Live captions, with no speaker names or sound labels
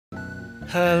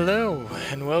Hello,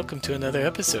 and welcome to another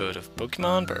episode of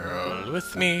Pokemon Pearl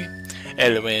with me,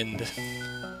 Elwind.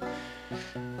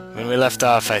 When we left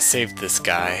off, I saved this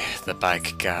guy, the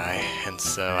bike guy, and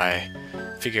so I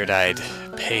figured I'd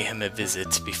pay him a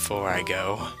visit before I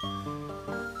go.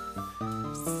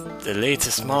 The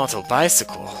latest model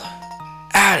bicycle.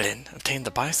 Alan obtained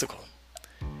the bicycle,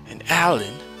 and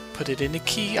Alan put it in the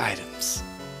key items.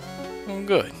 Oh,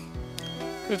 good.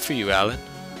 Good for you, Alan.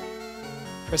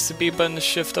 Press the B button to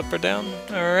shift up or down.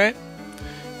 Alright.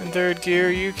 In third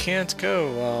gear, you can't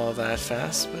go all that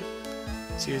fast, but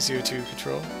it's easier to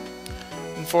control.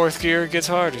 In fourth gear, it gets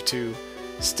harder to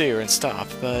steer and stop,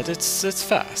 but it's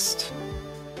fast.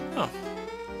 Oh,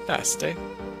 fast, eh?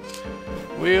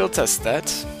 We'll test that.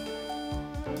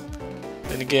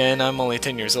 Then again, I'm only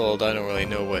 10 years old. I don't really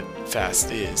know what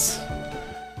fast is.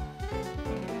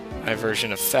 My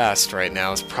version of fast right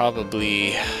now is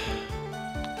probably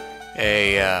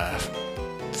I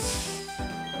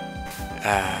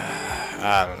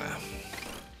don't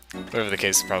know. Whatever the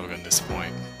case, is probably going to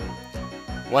disappoint.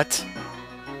 What?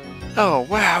 Oh,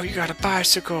 wow, you got a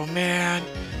bicycle, man.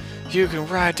 You can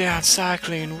ride down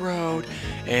Cycling Road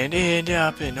and end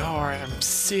up in Harlem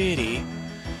City.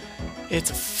 It's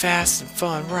a fast and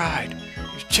fun ride.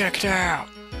 Check it out.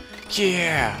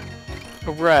 Yeah.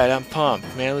 Alright, I'm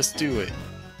pumped, man. Let's do it.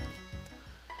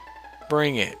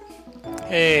 Bring it.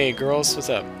 Hey, girls, what's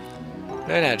up?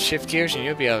 Learn how to shift gears and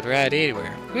you'll be able to ride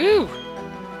anywhere. Woo!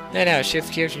 Learn how to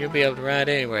shift gears and you'll be able to ride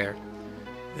anywhere.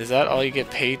 Is that all you get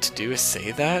paid to do is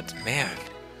say that? Man,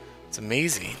 it's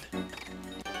amazing.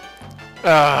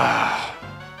 Ah,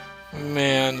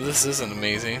 man, this isn't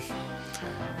amazing.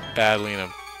 Battling a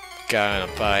guy on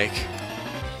a bike.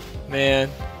 Man,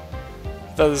 I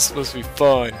thought this was supposed to be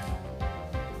fun.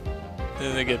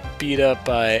 Then they get beat up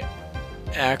by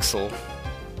Axel.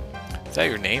 Is that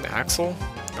your name, Axel?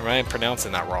 Or am I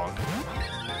pronouncing that wrong?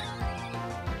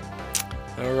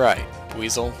 Alright,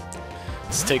 Weasel.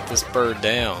 Let's take this bird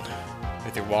down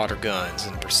with your water guns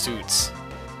and pursuits.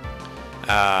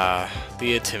 The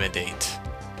Intimidate.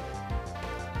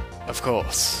 Of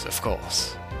course, of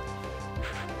course.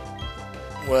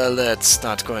 Well, that's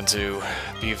not going to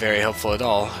be very helpful at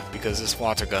all, because this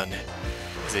water gun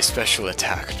is a special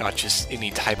attack, not just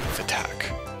any type of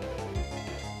attack.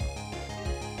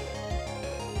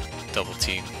 Double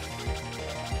team.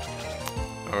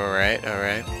 Alright,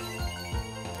 alright.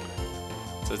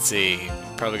 So let's see.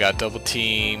 Probably got double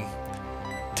team,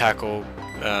 tackle,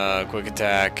 quick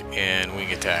attack, and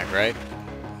wing attack, right?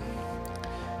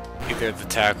 Either the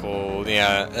tackle,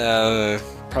 yeah,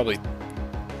 probably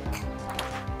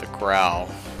the growl. I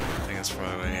think that's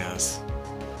probably what he has.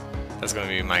 That's gonna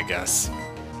be my guess.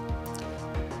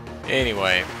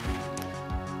 Anyway,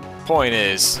 point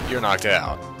is, you're knocked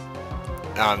out.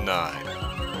 I'm not,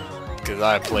 because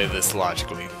I play this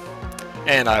logically,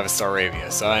 and I have a Staravia,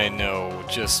 so I know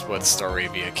just what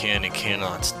Staravia can and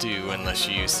cannot do unless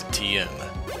you use the TM.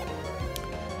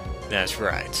 That's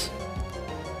right.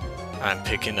 I'm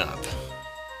picking up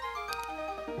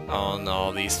on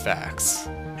all these facts.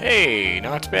 Hey,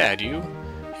 not bad, you.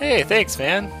 Hey, thanks,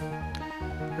 man.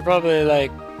 You're probably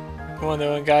like one of the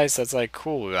one guys that's like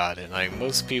cool about it. Like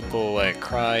most people like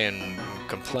cry and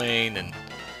complain and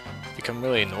become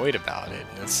really annoyed about it,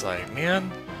 and it's like,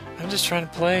 man, I'm just trying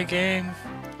to play a game,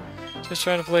 just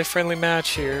trying to play a friendly match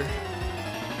here.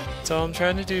 That's all I'm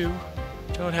trying to do.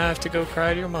 Don't have to go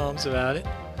cry to your moms about it.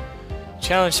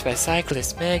 Challenged by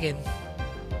Cyclist Megan.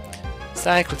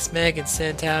 Cyclist Megan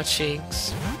sent out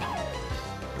Shinx.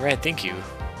 Right, thank you.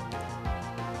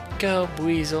 Go,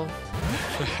 Weasel.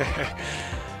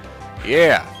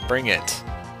 Yeah, bring it.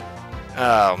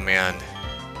 Oh man,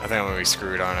 I think I'm gonna be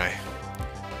screwed, aren't I?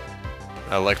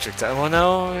 Electric type. Well,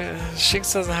 no,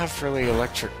 Shinx doesn't have really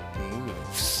electric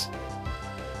moves.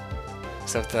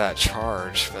 Except for that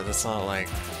charge, but that's not like...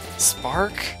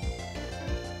 Spark?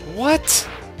 What?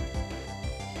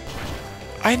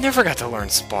 I never got to learn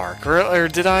Spark, or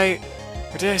did I...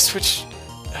 Or did I switch...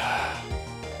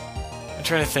 I'm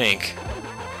trying to think.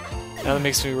 Now that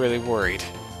makes me really worried.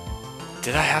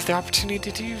 Did I have the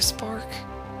opportunity to use Spark?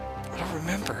 I don't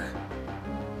remember.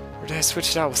 Or did I switch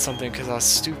it out with something because I was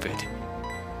stupid?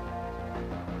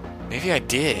 Maybe I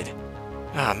did.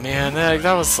 Ah, man,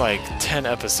 that was like 10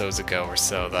 episodes ago or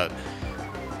so that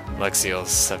Lexio's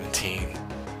 17.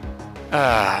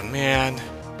 Ah, man.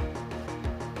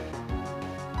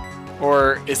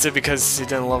 Or is it because he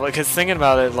didn't level... Because thinking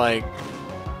about it, like...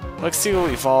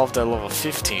 Lexio evolved at level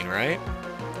 15, right?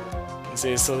 And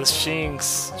see, so this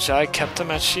Shinx... Should I kept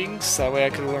him at Shinx? That way I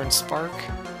could learn Spark?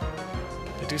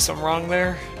 Did I do something wrong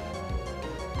there?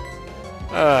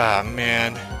 Ah,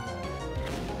 man.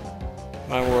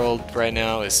 My world right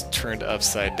now is turned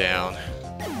upside down.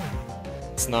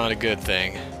 It's not a good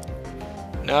thing.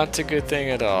 Not a good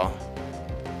thing at all.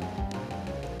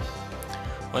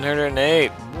 108.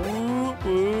 Whoop,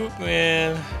 whoop,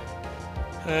 man.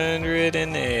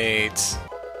 108.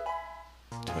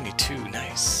 22,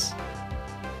 nice.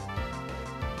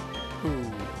 Ooh.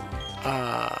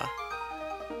 Ah.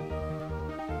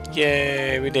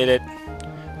 Yay, we did it.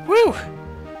 Woo!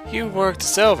 You worked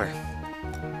us over.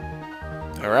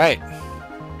 Alright.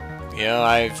 You know,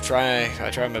 I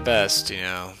tried my best, you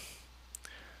know.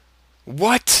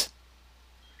 What?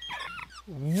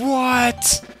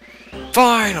 What?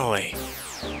 Finally!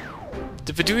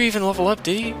 Did Badoo even level up,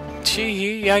 did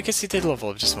he? Yeah, I guess he did level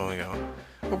up just a moment ago.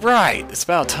 Right, it's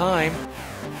about time.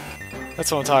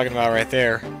 That's what I'm talking about right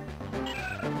there.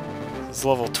 It's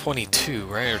level 22,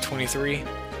 right? Or 23?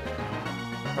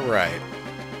 Alright.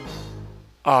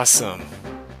 Awesome.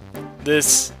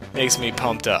 This makes me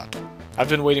pumped up. I've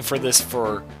been waiting for this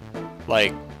for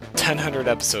like 1,000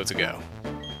 episodes ago.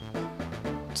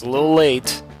 It's a little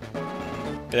late,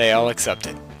 but hey, I'll accept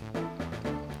it.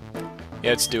 Yeah,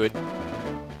 let's do it.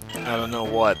 I don't know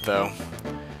what though.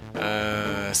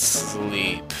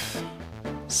 Sleep.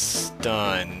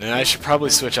 Stun. I should probably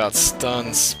switch out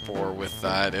Stun Spore with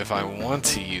that if I want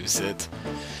to use it.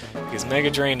 Because Mega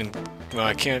Drain and... well,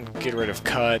 I can't get rid of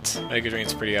Cut. Mega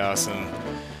Drain's pretty awesome.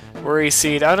 Worry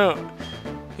Seed, I don't...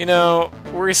 you know,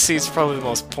 Worry Seed's probably the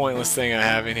most pointless thing I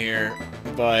have in here.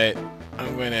 But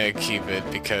I'm gonna keep it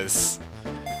because...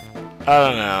 I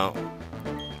don't know.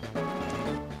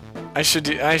 I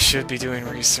should be doing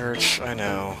research, I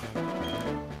know.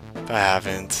 But I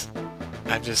haven't.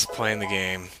 I'm just playing the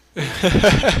game.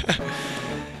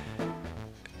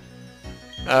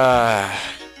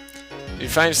 You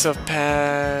find yourself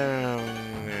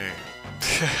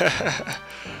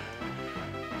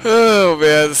oh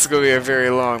man, this is gonna be a very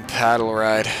long paddle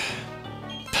ride.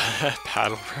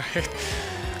 Paddle ride?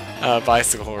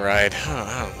 Bicycle ride. Oh,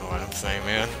 I don't know what I'm saying,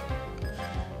 man.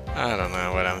 I don't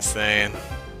know what I'm saying.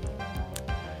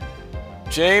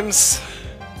 James,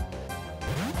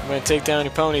 I'm gonna take down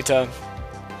your Ponyta.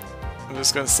 I'm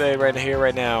just gonna say right here,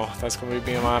 right now, that's gonna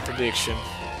be my prediction.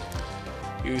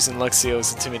 Using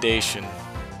Luxio's intimidation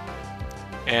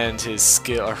and his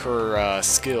skills,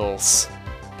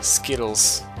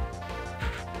 Skittles.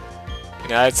 You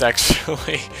know, it's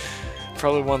actually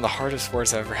probably one of the hardest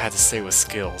words I've ever had to say was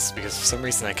skills, because for some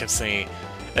reason I kept saying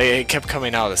it kept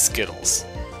coming out as Skittles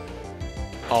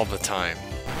all the time.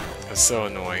 It was so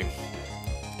annoying.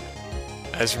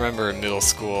 I just remember in middle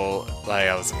school, like,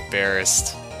 I was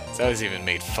embarrassed. I was even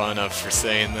made fun of for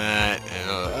saying that,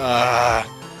 and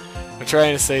I'm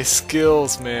trying to say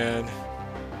skills, man.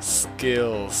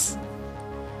 Skills.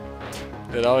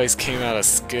 It always came out of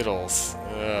Skittles.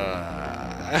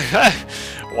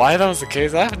 Why that was the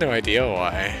case, I have no idea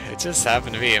why. It just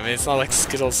happened to be. I mean, it's not like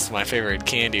Skittles is my favorite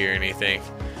candy or anything.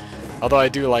 Although I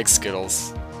do like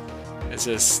Skittles. It's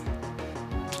just...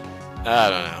 I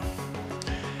don't know.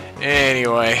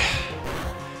 Anyway.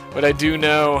 What I do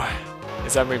know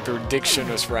is that my prediction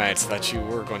was right, so that you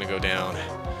were going to go down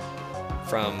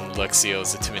from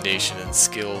Luxio's intimidation and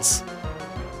skills.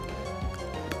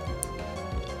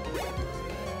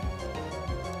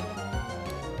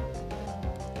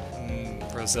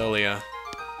 Roselia.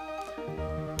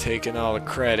 Taking all the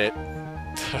credit.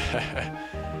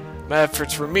 My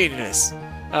efforts were meaningless.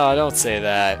 Oh, don't say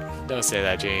that. Don't say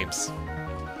that, James.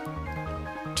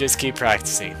 Just keep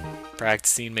practicing.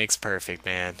 Practicing makes perfect,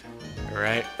 man.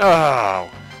 Alright?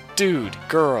 Oh! Dude,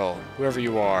 girl, whoever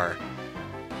you are.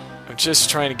 I'm just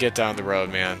trying to get down the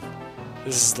road, man.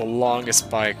 This is the longest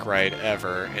bike ride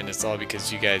ever, and it's all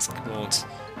because you guys won't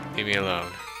leave me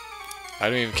alone. I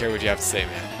don't even care what you have to say,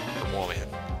 man. I'm Woman.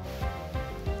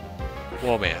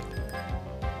 Woman.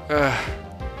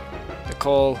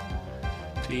 Nicole,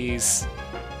 please.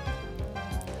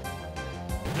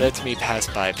 Let me pass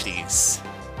by, please.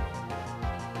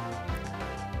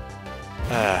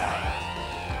 Man.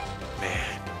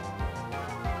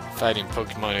 Fighting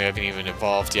Pokemon who haven't even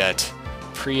evolved yet.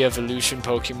 Pre-evolution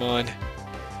Pokemon.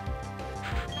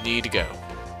 Need to go.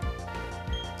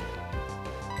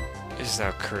 It just now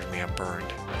occurred to me I'm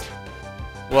burned.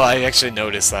 Well, I actually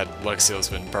noticed that Luxio's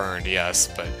been burned, yes,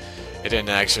 but it didn't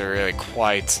actually really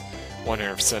quite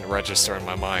 100% register in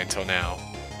my mind until now.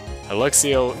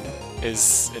 Luxio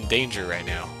is in danger right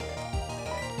now.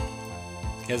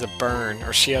 He has a burn,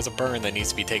 or she has a burn that needs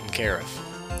to be taken care of.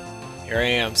 Here I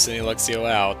am, sending Luxio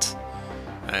out.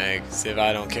 As if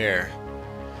I don't care.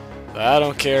 I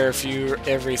don't care if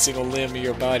every single limb of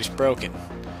your body's broken.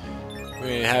 We're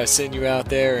gonna have to send you out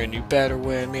there and you better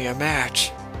win me a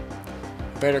match.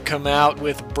 better come out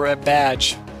with a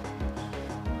badge.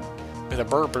 With a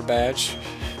burper badge.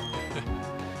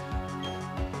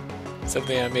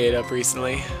 Something I made up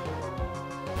recently.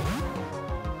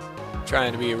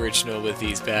 Trying to be original with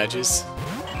these badges.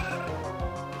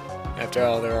 After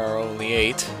all, there are only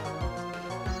 8.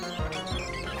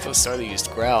 I feel Starly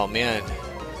used Growl, man.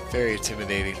 Very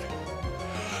intimidating.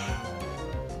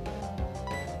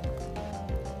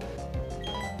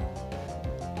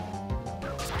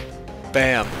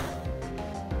 Bam.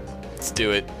 Let's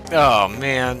do it. Oh,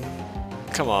 man.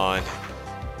 Come on.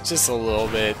 Just a little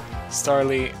bit.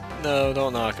 Starly, no,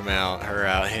 don't knock him out. Her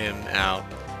out, him out.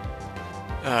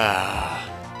 Ah.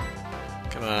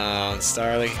 Come on,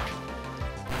 Starly.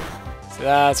 So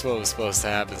that's what was supposed to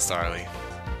happen, Starly.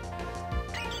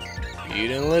 You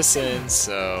didn't listen,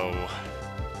 so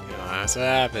you know that's what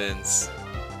happens.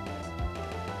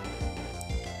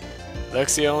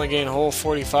 Lexi only gained whole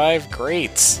 45?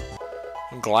 Great.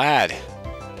 I'm glad.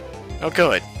 Oh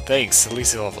good, thanks. At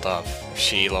least he leveled up.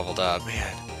 She leveled up,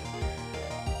 man.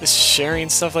 This sharing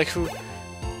stuff, like who...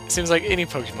 It seems like any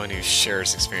Pokemon who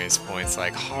shares experience points,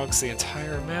 like, hogs the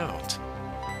entire amount.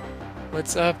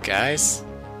 What's up, guys?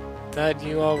 Thought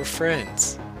you all were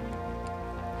friends.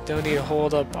 Don't need to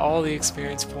hold up all the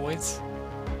experience points.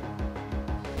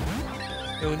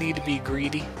 No need to be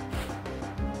greedy.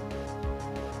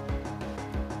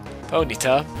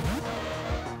 Ponyta.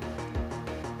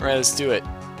 Alright, let's do it.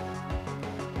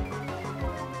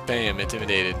 Bam,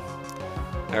 intimidated.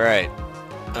 Alright.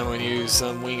 I'm gonna use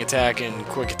some wing attack and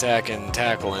quick attack and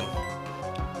tackling.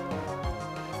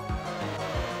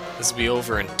 This will be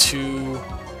over in 2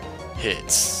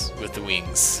 hits with the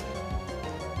wings.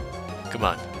 Come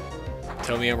on.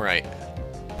 Tell me I'm right.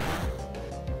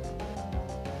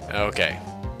 Okay.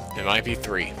 It might be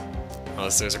 3.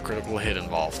 Unless there's a critical hit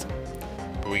involved.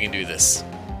 But we can do this.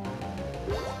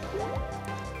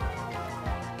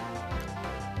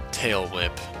 Tail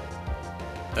Whip.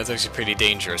 That's actually pretty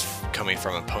dangerous coming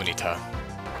from a Ponyta.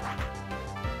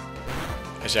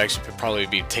 I should actually probably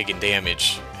be taking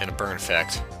damage and a burn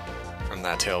effect from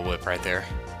that Tail Whip right there.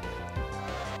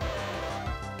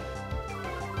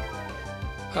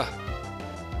 Huh.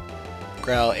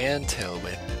 Growl and Tail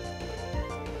Whip.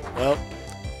 Well,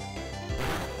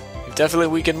 you've definitely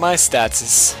weakened my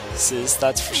stats,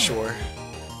 that's for sure.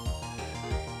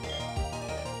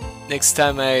 Next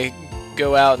time I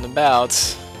go out and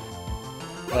about,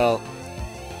 well,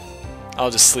 I'll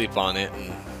just sleep on it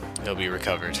and it'll be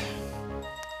recovered.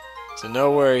 So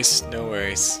no worries, no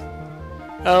worries.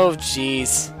 Oh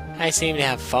jeez, I seem to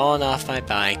have fallen off my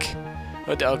bike.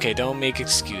 But okay, don't make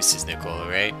excuses, Nicole,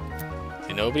 alright?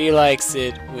 So nobody likes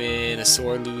it when a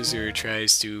sore loser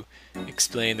tries to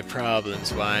explain the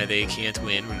problems, why they can't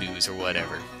win or lose or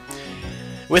whatever.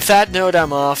 With that note,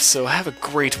 I'm off, so have a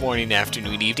great morning,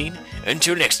 afternoon, evening.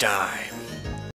 Until next time.